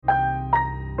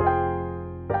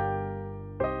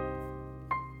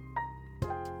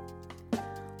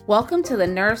Welcome to the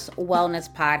Nurse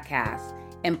Wellness Podcast,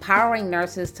 empowering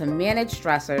nurses to manage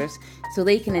stressors so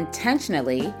they can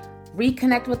intentionally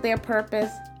reconnect with their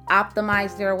purpose,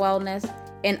 optimize their wellness,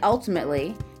 and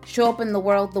ultimately show up in the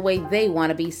world the way they want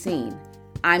to be seen.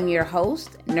 I'm your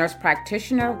host, nurse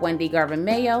practitioner Wendy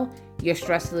Garvin-Mayo, your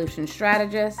stress solution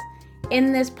strategist.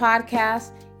 In this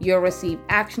podcast, you'll receive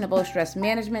actionable stress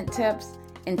management tips,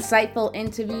 insightful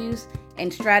interviews,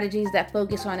 and strategies that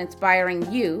focus on inspiring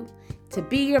you to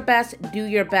be your best, do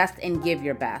your best, and give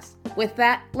your best. With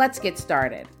that, let's get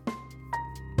started.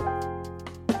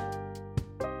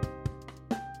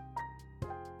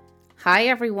 Hi,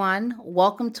 everyone.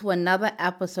 Welcome to another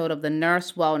episode of the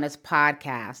Nurse Wellness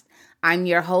Podcast. I'm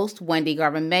your host, Wendy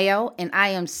Garvin-Mayo, and I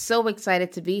am so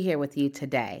excited to be here with you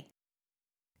today.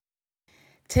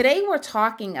 Today, we're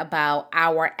talking about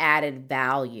our added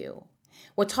value.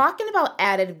 We're talking about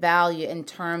added value in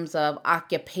terms of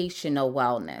occupational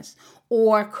wellness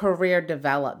or career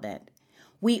development.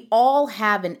 We all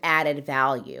have an added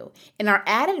value, and our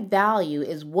added value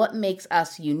is what makes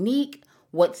us unique,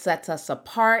 what sets us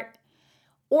apart,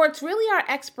 or it's really our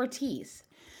expertise.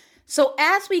 So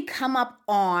as we come up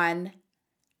on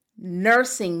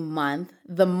Nursing Month,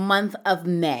 the month of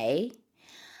May,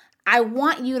 I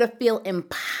want you to feel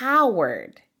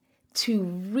empowered to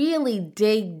really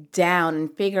dig down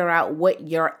and figure out what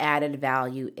your added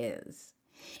value is.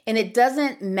 And it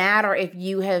doesn't matter if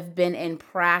you have been in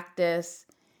practice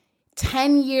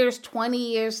 10 years, 20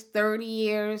 years, 30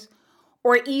 years,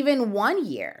 or even 1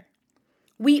 year.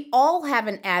 We all have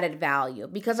an added value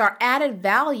because our added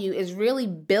value is really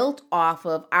built off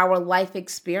of our life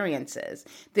experiences.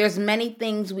 There's many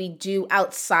things we do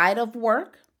outside of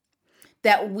work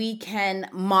that we can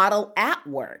model at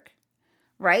work,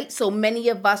 right? So many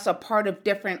of us are part of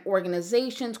different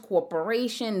organizations,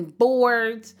 corporations,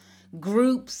 boards,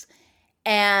 groups,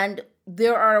 and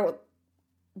there are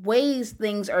ways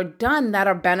things are done that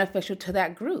are beneficial to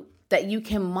that group that you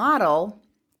can model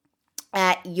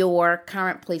at your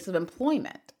current place of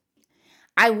employment.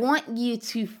 I want you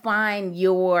to find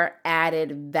your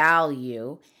added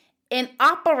value and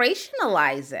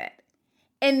operationalize it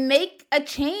and make a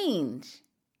change,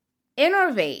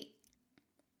 innovate,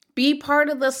 be part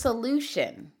of the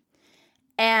solution.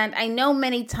 And I know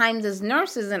many times as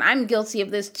nurses, and I'm guilty of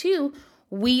this too,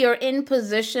 we are in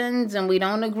positions and we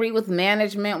don't agree with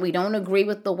management. We don't agree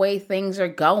with the way things are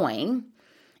going.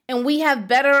 And we have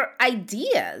better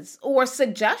ideas or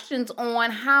suggestions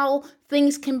on how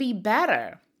things can be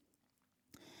better.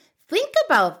 Think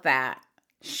about that.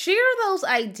 Share those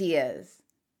ideas,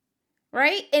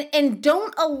 right? And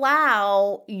don't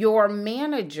allow your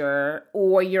manager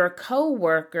or your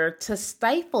coworker to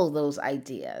stifle those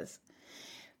ideas.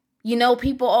 You know,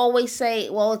 people always say,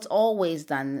 well, it's always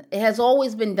done. It has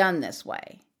always been done this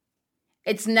way.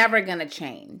 It's never going to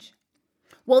change.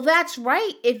 Well, that's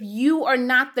right if you are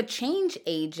not the change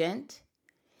agent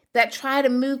that try to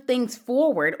move things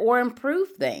forward or improve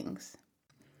things.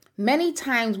 Many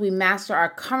times we master our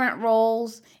current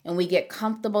roles and we get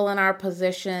comfortable in our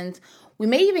positions. We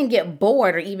may even get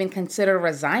bored or even consider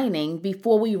resigning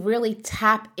before we really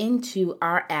tap into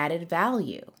our added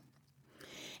value.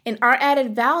 And our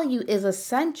added value is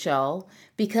essential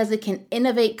because it can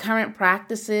innovate current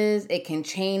practices, it can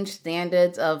change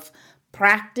standards of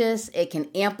practice, it can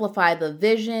amplify the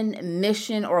vision,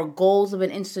 mission, or goals of an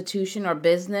institution or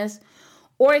business,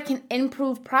 or it can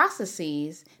improve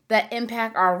processes that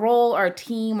impact our role, our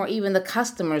team, or even the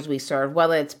customers we serve,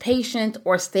 whether it's patients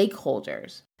or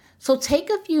stakeholders. So take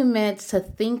a few minutes to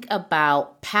think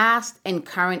about past and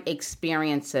current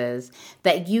experiences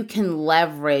that you can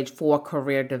leverage for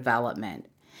career development.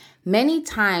 Many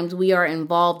times we are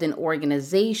involved in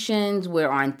organizations, we're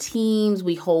on teams,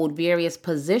 we hold various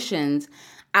positions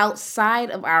outside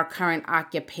of our current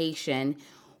occupation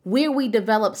where we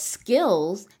develop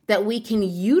skills that we can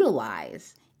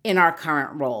utilize in our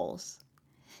current roles.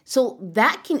 So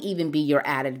that can even be your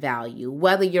added value,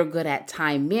 whether you're good at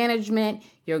time management,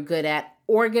 you're good at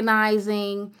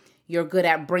organizing, you're good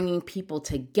at bringing people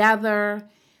together,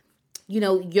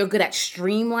 you're good at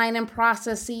streamlining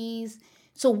processes.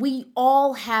 So we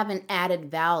all have an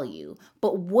added value,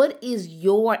 but what is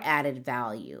your added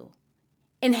value?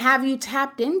 And have you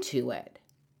tapped into it?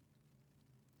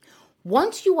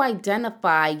 Once you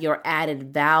identify your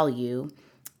added value,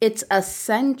 it's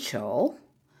essential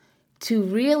to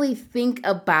really think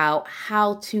about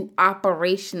how to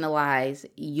operationalize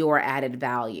your added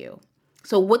value.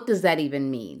 So what does that even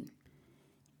mean?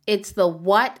 It's the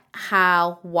what,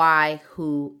 how, why,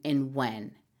 who, and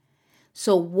when.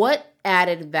 So what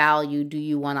added value do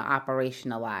you want to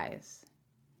operationalize?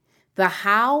 The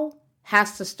how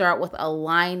has to start with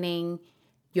aligning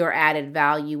your added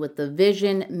value with the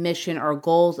vision, mission, or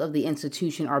goals of the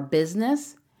institution or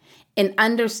business, and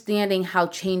understanding how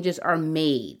changes are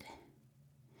made.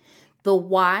 The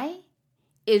why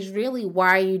is really,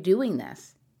 why are you doing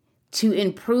this? To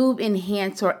improve,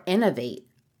 enhance, or innovate,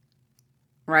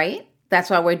 right? That's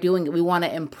why we're doing it. We want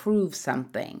to improve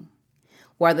something,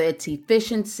 whether it's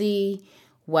efficiency,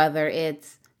 whether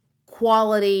it's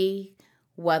quality,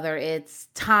 whether it's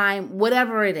time,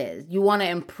 whatever it is, you want to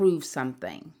improve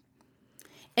something.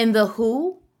 And the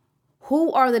who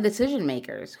are the decision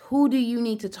makers? Who do you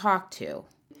need to talk to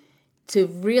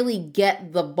really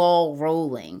get the ball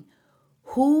rolling?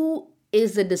 Who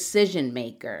is the decision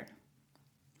maker?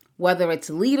 Whether it's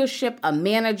leadership, a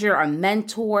manager, a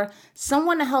mentor,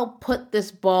 someone to help put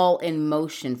this ball in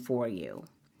motion for you.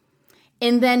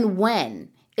 And then when?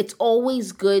 It's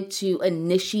always good to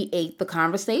initiate the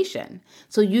conversation.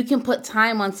 So you can put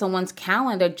time on someone's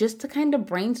calendar just to kind of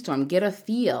brainstorm, get a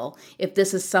feel if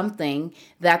this is something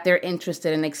that they're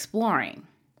interested in exploring.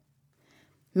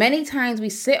 Many times we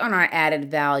sit on our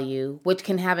added value, which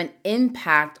can have an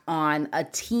impact on a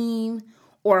team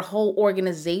or a whole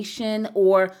organization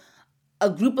or a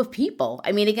group of people.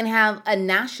 I mean, it can have a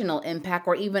national impact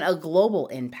or even a global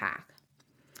impact.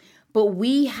 But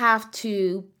we have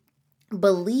to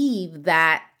believe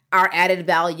that our added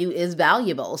value is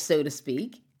valuable, so to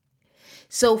speak.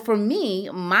 So for me,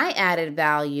 my added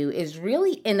value is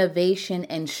really innovation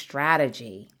and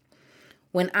strategy.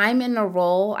 When I'm in a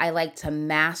role, I like to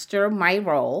master my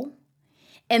role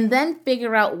and then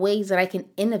figure out ways that I can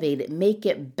innovate it, make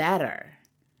it better,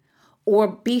 or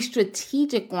be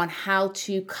strategic on how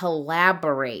to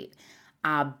collaborate.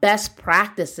 Best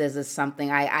practices is something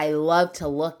I love to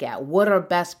look at. What are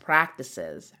best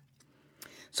practices?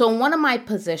 So in one of my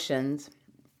positions,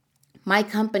 my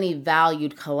company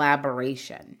valued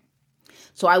collaboration.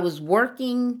 So I was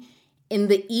working in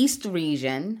the East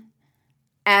region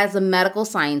as a medical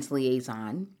science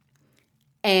liaison.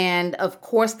 And of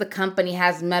course, the company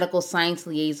has medical science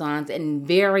liaisons in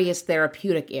various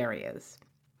therapeutic areas.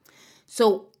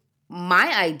 So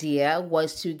my idea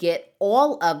was to get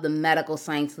all of the medical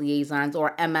science liaisons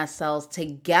or MSLs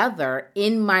together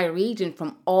in my region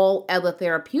from all other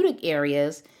therapeutic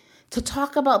areas to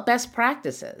talk about best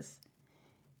practices.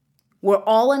 We're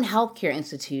all in healthcare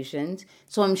institutions,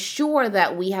 so I'm sure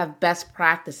that we have best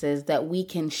practices that we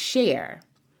can share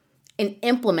and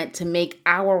implement to make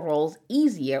our roles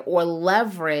easier or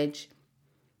leverage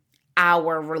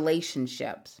our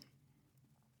relationships.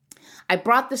 I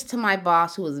brought this to my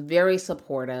boss, who was very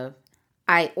supportive.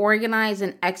 I organized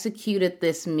and executed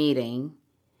this meeting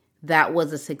that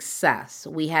was a success.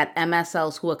 We had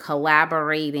MSLs who were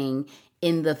collaborating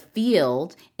in the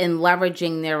field and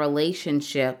leveraging their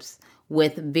relationships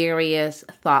with various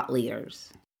thought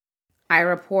leaders. I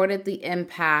reported the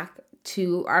impact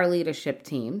to our leadership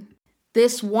team.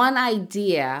 This one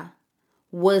idea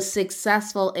was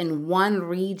successful in one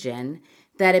region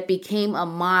that it became a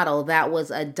model that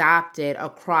was adopted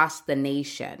across the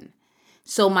nation.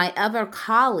 So my other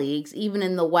colleagues, even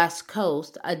in the West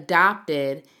Coast,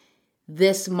 adopted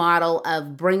this model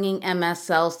of bringing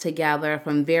MSLs together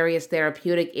from various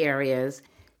therapeutic areas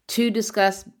to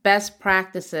discuss best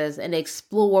practices and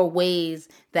explore ways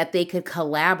that they could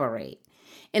collaborate.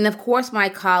 And of course, my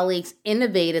colleagues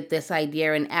innovated this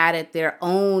idea and added their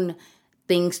own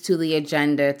things to the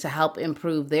agenda to help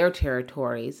improve their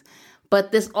territories.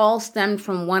 But this all stemmed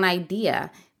from one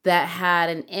idea that had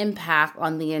an impact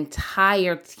on the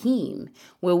entire team,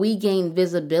 where we gained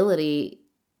visibility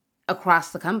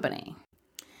across the company.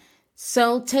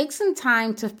 So take some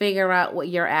time to figure out what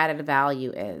your added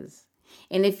value is.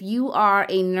 And if you are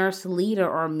a nurse leader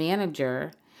or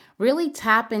manager, really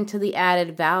tap into the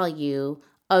added value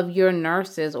of your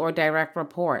nurses or direct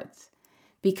reports.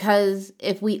 Because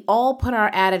if we all put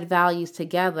our added values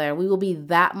together, we will be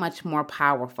that much more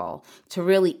powerful to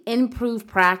really improve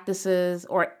practices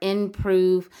or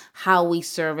improve how we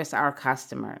service our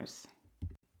customers.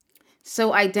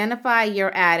 So identify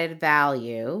your added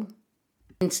value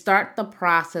and start the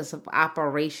process of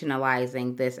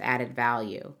operationalizing this added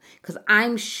value. Because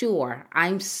I'm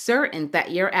certain that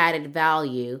your added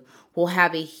value will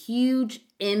have a huge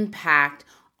impact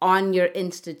on your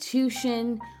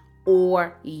institution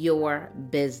or your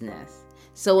business.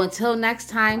 So until next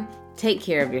time, take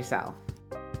care of yourself.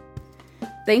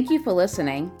 Thank you for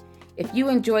listening. If you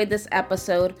enjoyed this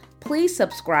episode, please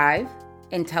subscribe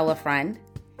and tell a friend.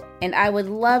 And I would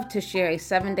love to share a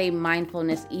 7-day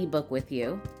mindfulness ebook with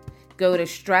you. Go to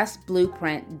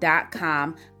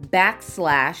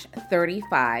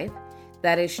stressblueprint.com/35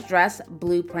 That is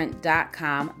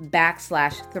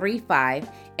stressblueprint.com/35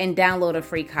 and download a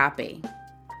free copy.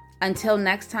 Until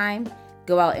next time,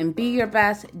 go out and be your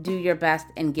best, do your best,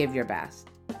 and give your best.